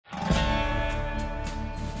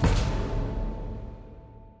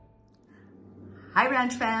Hi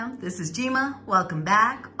Ranch fam, this is Jima. Welcome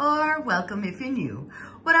back, or welcome if you're new.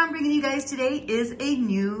 What I'm bringing you guys today is a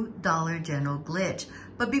new Dollar General glitch.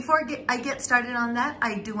 But before I get started on that,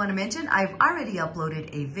 I do want to mention I've already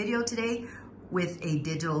uploaded a video today with a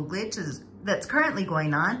digital glitch that's currently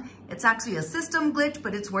going on. It's actually a system glitch,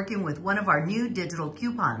 but it's working with one of our new digital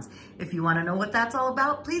coupons. If you want to know what that's all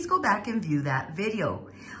about, please go back and view that video.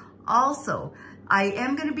 Also, I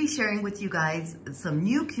am going to be sharing with you guys some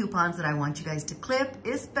new coupons that I want you guys to clip,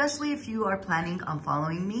 especially if you are planning on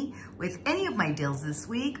following me with any of my deals this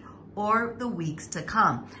week or the weeks to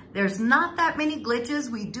come. There's not that many glitches.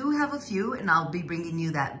 We do have a few, and I'll be bringing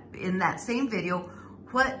you that in that same video,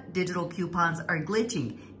 what digital coupons are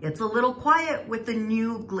glitching. It's a little quiet with the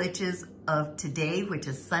new glitches of today, which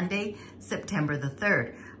is Sunday, September the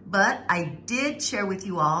 3rd. But I did share with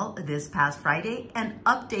you all this past Friday an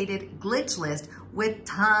updated glitch list with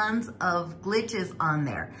tons of glitches on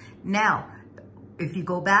there. Now, if you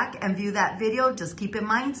go back and view that video, just keep in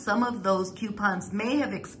mind some of those coupons may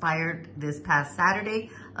have expired this past Saturday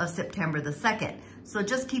of September the 2nd. So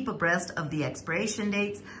just keep abreast of the expiration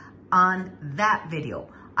dates on that video.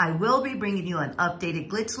 I will be bringing you an updated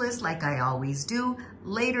glitch list like I always do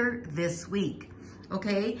later this week.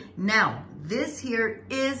 Okay, now this here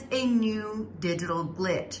is a new digital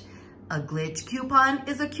glitch. A glitch coupon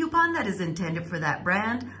is a coupon that is intended for that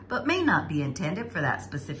brand, but may not be intended for that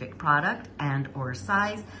specific product and or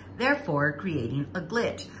size, therefore creating a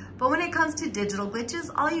glitch. But when it comes to digital glitches,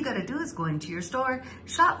 all you gotta do is go into your store,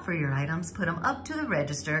 shop for your items, put them up to the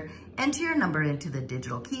register, enter your number into the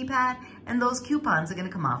digital keypad, and those coupons are gonna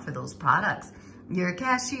come off for those products. Your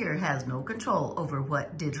cashier has no control over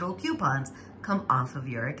what digital coupons come off of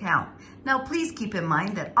your account. Now, please keep in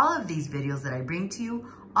mind that all of these videos that I bring to you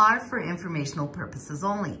are for informational purposes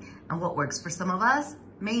only, and what works for some of us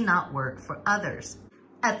may not work for others.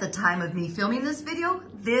 At the time of me filming this video,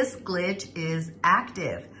 this glitch is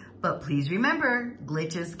active, but please remember,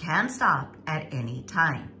 glitches can stop at any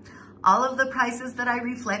time. All of the prices that I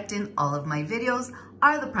reflect in all of my videos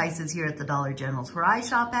are the prices here at the Dollar Generals where I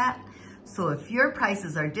shop at. So if your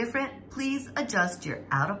prices are different, please adjust your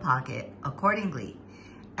out-of-pocket accordingly.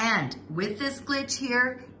 And with this glitch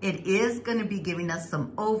here, it is going to be giving us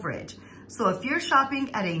some overage. So if you're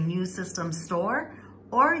shopping at a new system store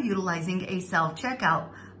or utilizing a self-checkout,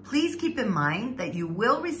 please keep in mind that you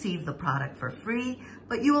will receive the product for free,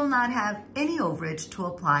 but you will not have any overage to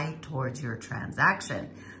apply towards your transaction.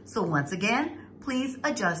 So once again, please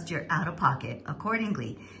adjust your out-of-pocket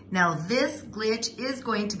accordingly. Now this glitch is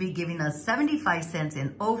going to be giving us 75 cents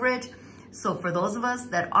in overage. So for those of us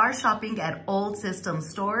that are shopping at old system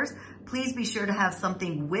stores, please be sure to have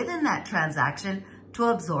something within that transaction to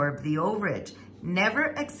absorb the overage.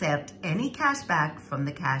 Never accept any cash back from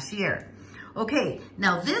the cashier. Okay,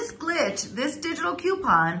 now this glitch, this digital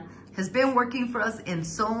coupon has been working for us in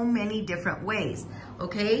so many different ways,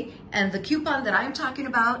 okay? And the coupon that I'm talking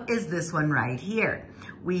about is this one right here.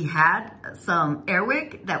 We had some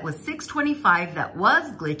Airwick that was $6.25 that was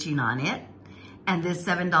glitching on it, and this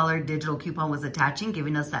 $7 digital coupon was attaching,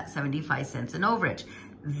 giving us that 75 cents in overage.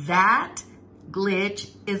 That glitch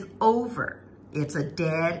is over. It's a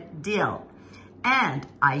dead deal. And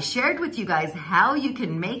I shared with you guys how you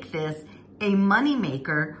can make this a money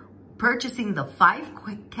maker purchasing the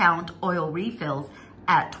 5-count oil refills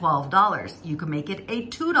at $12. You can make it a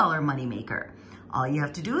 $2 money maker. All you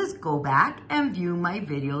have to do is go back and view my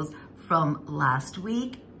videos from last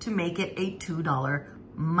week to make it a $2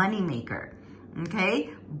 money maker. Okay,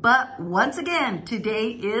 but once again, today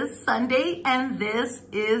is Sunday and this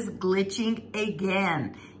is glitching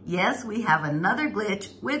again. Yes, we have another glitch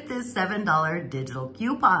with this $7 digital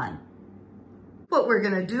coupon. What we're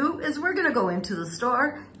gonna do is we're gonna go into the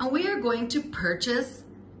store and we are going to purchase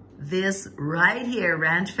this right here,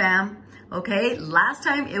 Ranch fam. Okay, last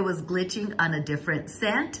time it was glitching on a different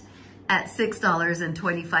scent at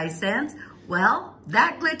 $6.25. Well,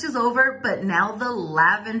 that glitch is over, but now the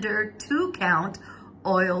lavender 2-count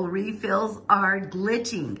oil refills are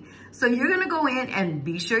glitching. So you're gonna go in and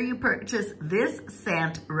be sure you purchase this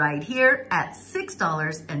scent right here at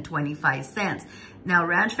 $6.25. Now,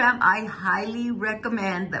 Ranch fam, I highly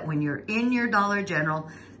recommend that when you're in your Dollar General,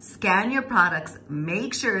 scan your products,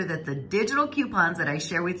 make sure that the digital coupons that I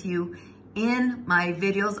share with you in my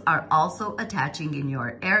videos are also attaching in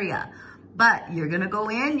your area. But you're gonna go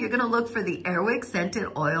in, you're gonna look for the Airwick Scented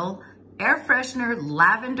Oil, Air Freshener,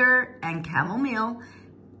 Lavender, and Chamomile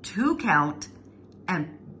 2-count and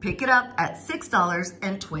pick it up at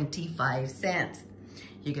 $6.25.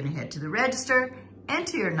 You're gonna head to the register,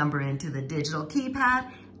 enter your number into the digital keypad,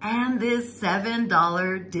 and this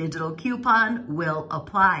 $7 digital coupon will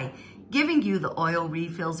apply. giving you the oil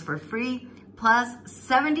refills for free, plus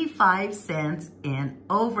 75 cents in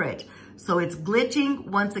overage. So it's glitching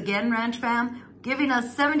once again, Ranch Fam, giving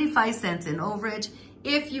us 75 cents in overage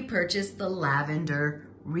if you purchase the lavender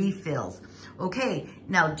refills. Okay,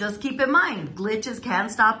 now just keep in mind, glitches can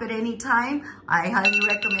stop at any time. I highly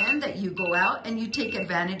recommend that you go out and you take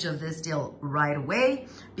advantage of this deal right away,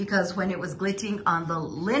 because when it was glitching on the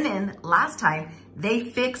linen last time, they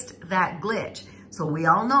fixed that glitch. So we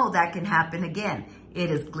all know that can happen again.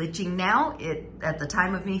 It is glitching now at the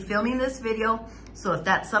time of me filming this video. So if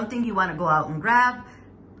that's something you want to go out and grab,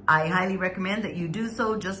 I highly recommend that you do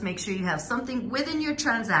so. Just make sure you have something within your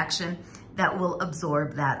transaction that will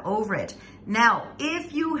absorb that overage. Now,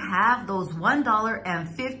 if you have those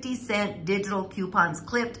 $1.50 digital coupons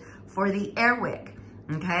clipped for the Airwick,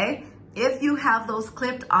 okay? If you have those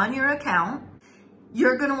clipped on your account,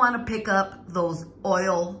 you're gonna wanna pick up those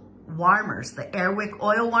oil warmers, the Airwick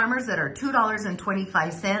oil warmers that are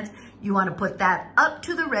 $2.25. You wanna put that up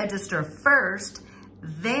to the register first,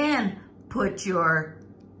 then put your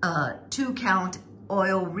 2-count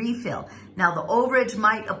oil refill. Now the overage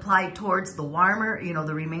might apply towards the warmer, you know,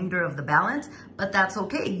 the remainder of the balance, but that's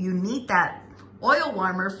okay. You need that oil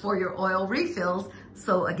warmer for your oil refills.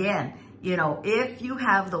 So again, you know, if you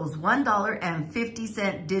have those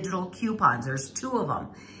 $1.50 digital coupons, there's 2 of them,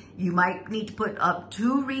 you might need to put up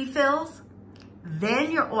 2 refills, then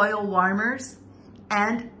your oil warmers,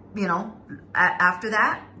 and you know, after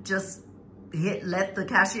that, just let the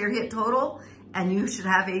cashier hit total, and you should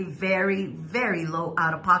have a very, very low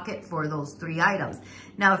out-of-pocket for those 3 items.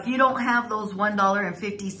 Now, if you don't have those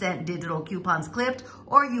 $1.50 digital coupons clipped,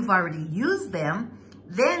 or you've already used them,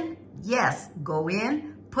 then yes, go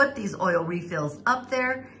in, put these oil refills up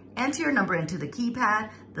there, enter your number into the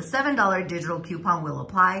keypad, the $7 digital coupon will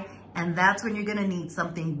apply, and that's when you're gonna need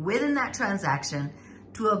something within that transaction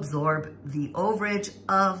to absorb the overage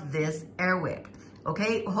of this Airwick.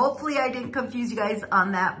 Okay, hopefully I didn't confuse you guys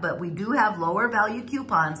on that, but we do have lower value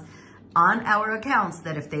coupons on our accounts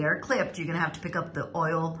that if they are clipped, you're gonna have to pick up the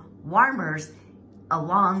oil warmers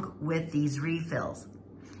along with these refills.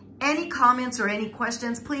 Any comments or any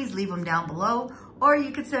questions, please leave them down below, or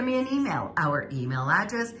you could send me an email. Our email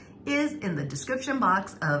address is in the description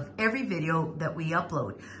box of every video that we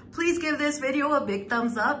upload. Please give this video a big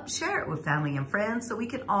thumbs up, share it with family and friends so we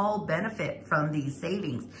can all benefit from these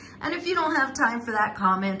savings. And if you don't have time for that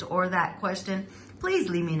comment or that question, please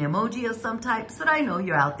leave me an emoji of some type so that I know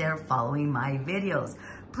you're out there following my videos.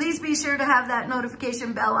 Please be sure to have that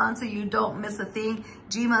notification bell on so you don't miss a thing.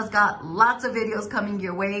 Jima's got lots of videos coming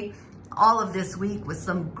your way all of this week with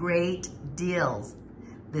some great deals.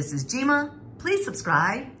 This is Jima. Please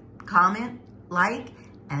subscribe, comment, like,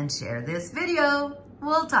 and share this video.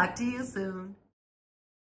 We'll talk to you soon.